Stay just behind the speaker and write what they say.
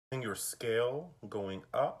Your scale going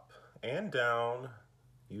up and down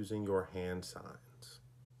using your hand signs.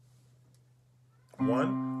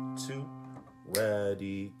 1, 2,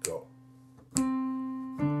 ready, go.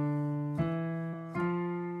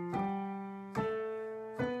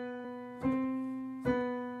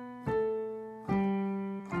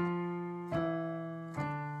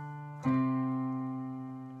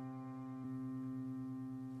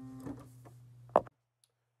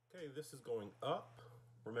 Okay, this is going up.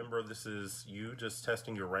 Remember, this is you just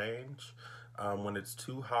testing your range. When it's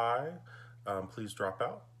too high, please drop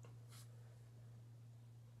out.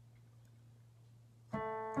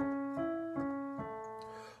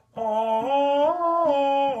 Oh,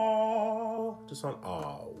 just on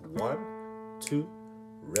ah. 1, 2,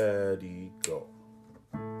 ready, go.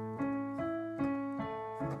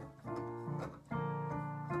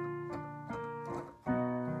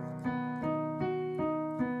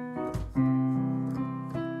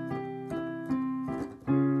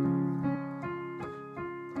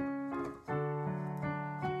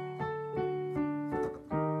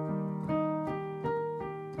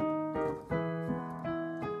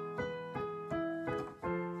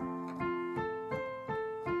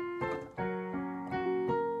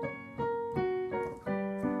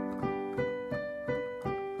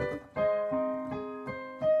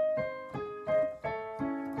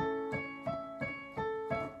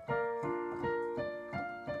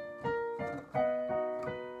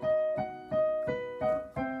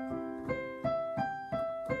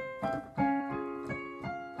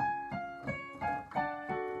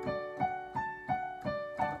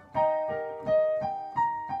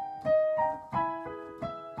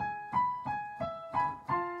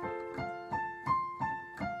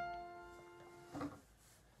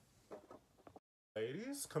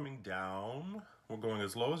 Ladies, coming down. We're going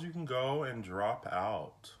as low as you can go and drop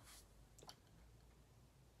out.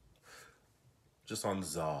 Just on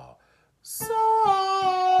za. Za.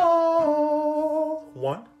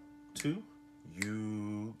 1, 2,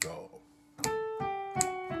 you go.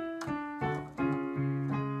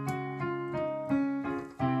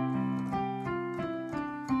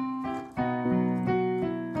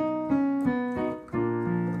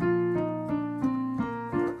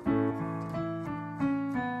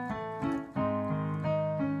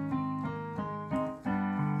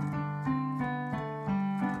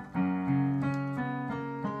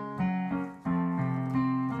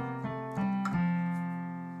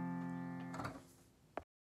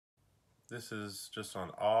 This is just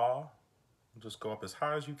on ah. Just go up as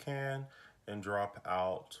high as you can and drop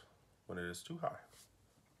out when it is too high.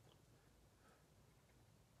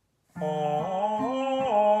 Ah.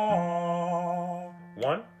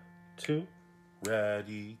 1, 2,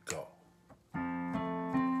 ready, go.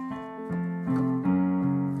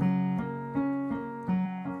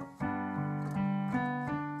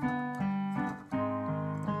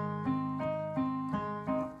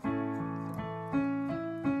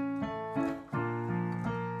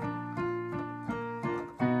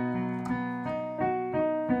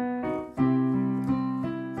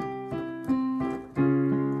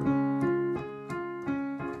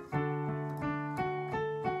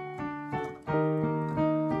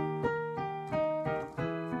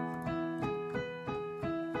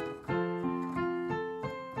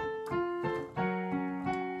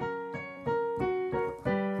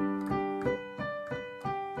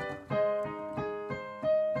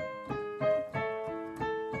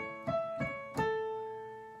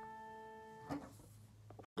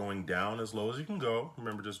 Going down as low as you can go.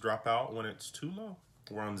 Remember, just drop out when it's too low.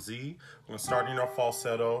 We're on Z. We're going to start in our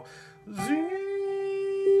falsetto.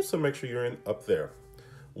 Z. So make sure you're in up there.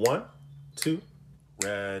 1, 2,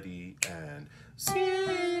 ready, and Z,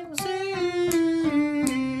 Z.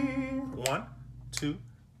 1, 2,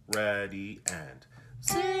 ready, and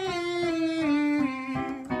Z.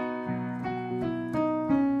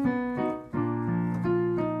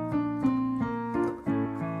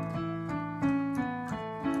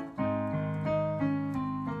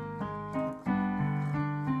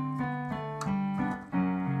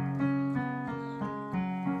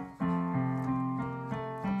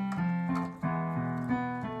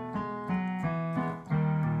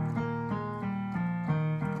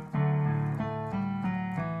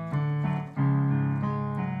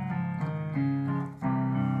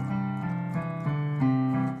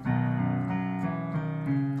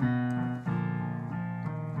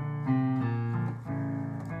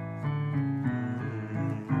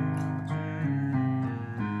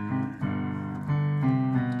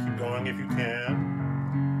 If you can.